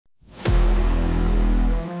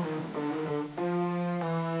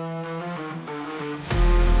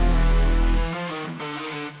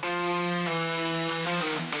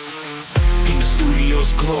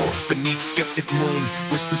stars glow beneath skeptic moon.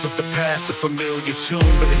 Whispers of the past, a familiar tune,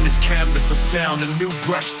 but in this canvas of sound, a new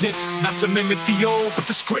brush dips. Not to mimic the old, but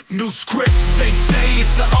to script new script. They say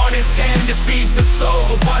it's the artist's hand that feeds the soul,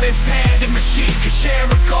 but what if hand and machine could share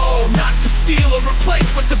a goal? Not to steal or replace,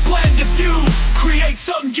 but to blend and fuse. Create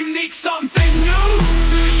something unique, something new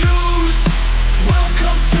to use.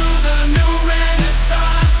 Welcome to the new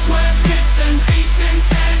renaissance, where bits and beats in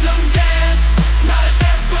tandem dance. Not a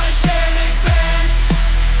death but a shared advance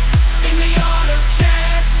in the art of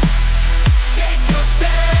chance. Take your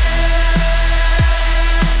stance.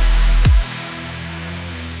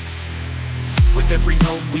 With every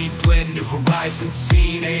note we blend, new horizons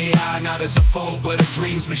seen. AI not as a foe but a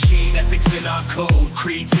dreams machine. Ethics in our code,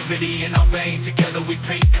 creativity in our vein. Together we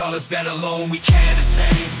paint colors that alone we can't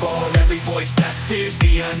attain. For every voice that fears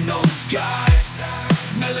the unknown's guise,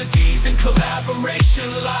 melodies and collaboration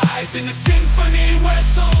lies in the symphony where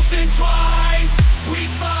souls entwine. We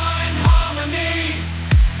find harmony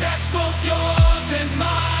that's both yours and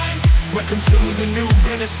mine. Welcome to the new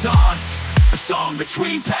renaissance, a song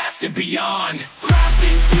between past and beyond.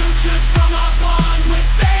 Crafting futures from our bond with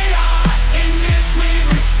AI. In this we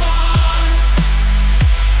respond.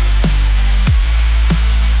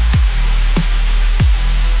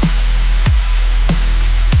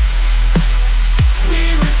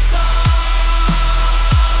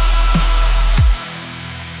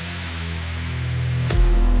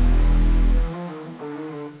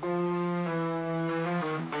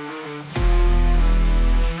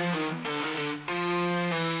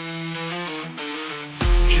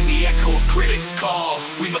 We echo of critics' call,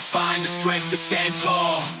 we must find the strength to stand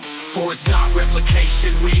tall. For it's not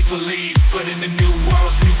replication we believe, but in the new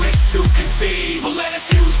worlds we wish to conceive. But let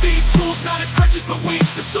us use these tools not as crutches but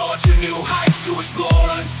wings to soar to new heights, to explore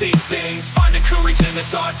unseen things. Find the courage in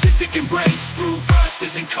this artistic embrace. Through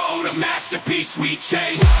verses and code, a masterpiece we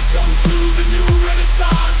chase. Welcome to the new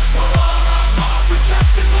renaissance, where all our hearts are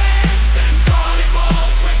just a glance, and God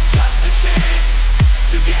evolves with just a chance.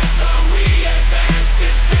 Together we advance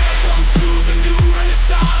this dance. Welcome to the new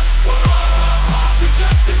renaissance, where all our hearts are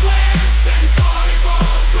just a glance, and God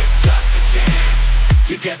evolves with just a chance.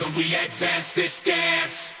 Together we advance this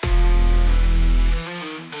dance.